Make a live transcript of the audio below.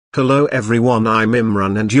Hello everyone, I'm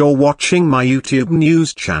Imran and you're watching my YouTube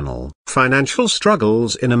news channel. Financial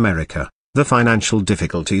struggles in America. The financial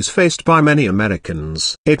difficulties faced by many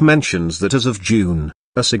Americans. It mentions that as of June,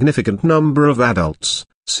 a significant number of adults,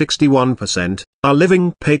 61%, are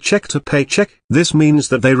living paycheck to paycheck. This means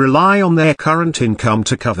that they rely on their current income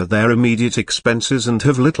to cover their immediate expenses and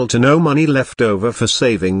have little to no money left over for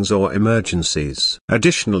savings or emergencies.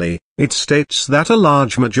 Additionally, it states that a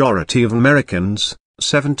large majority of Americans,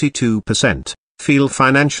 72%, feel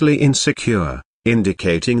financially insecure,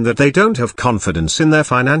 indicating that they don't have confidence in their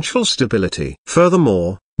financial stability.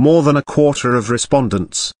 Furthermore, more than a quarter of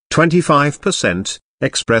respondents, 25%,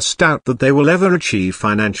 expressed doubt that they will ever achieve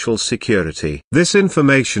financial security. This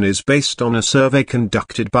information is based on a survey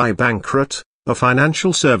conducted by Bankrate, a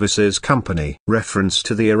financial services company. Reference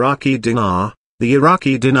to the Iraqi dinar. The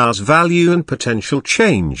Iraqi dinar's value and potential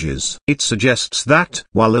changes. It suggests that,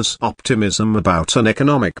 while there's optimism about an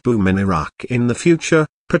economic boom in Iraq in the future,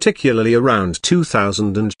 particularly around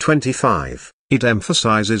 2025, it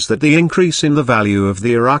emphasizes that the increase in the value of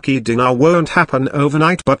the Iraqi dinar won't happen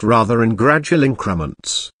overnight but rather in gradual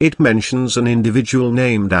increments. It mentions an individual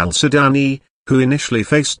named al-Sudani, who initially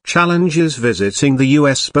faced challenges visiting the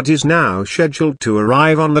US but is now scheduled to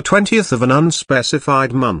arrive on the 20th of an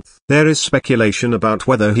unspecified month. There is speculation about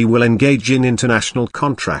whether he will engage in international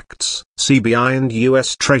contracts. CBI and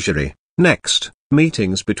US Treasury. Next,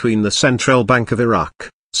 meetings between the Central Bank of Iraq,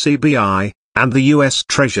 CBI, and the US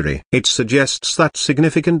Treasury. It suggests that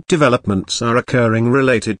significant developments are occurring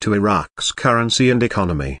related to Iraq's currency and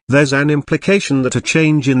economy. There's an implication that a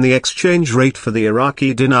change in the exchange rate for the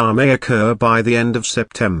Iraqi dinar may occur by the end of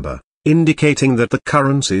September, indicating that the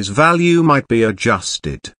currency's value might be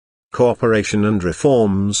adjusted. Cooperation and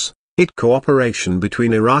reforms. Cooperation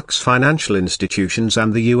between Iraq's financial institutions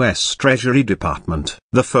and the U.S. Treasury Department.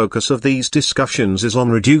 The focus of these discussions is on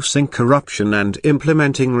reducing corruption and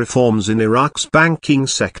implementing reforms in Iraq's banking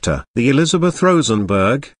sector. The Elizabeth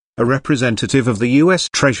Rosenberg, a representative of the U.S.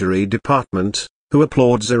 Treasury Department, who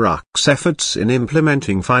applauds Iraq's efforts in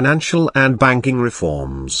implementing financial and banking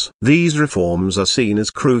reforms. These reforms are seen as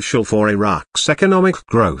crucial for Iraq's economic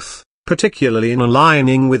growth, particularly in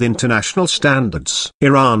aligning with international standards.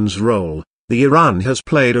 Iran's role. Iran has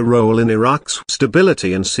played a role in Iraq's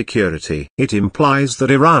stability and security. It implies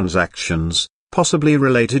that Iran's actions, possibly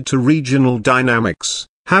related to regional dynamics,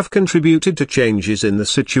 have contributed to changes in the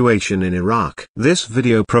situation in Iraq. This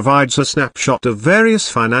video provides a snapshot of various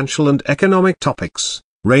financial and economic topics,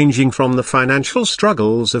 ranging from the financial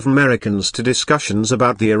struggles of Americans to discussions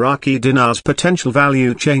about the Iraqi dinar's potential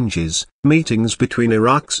value changes, meetings between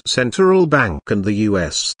Iraq's central bank and the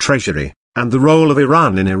U.S. Treasury, and the role of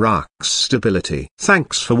Iran in Iraq's stability.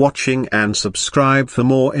 Thanks for watching and subscribe for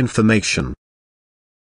more information.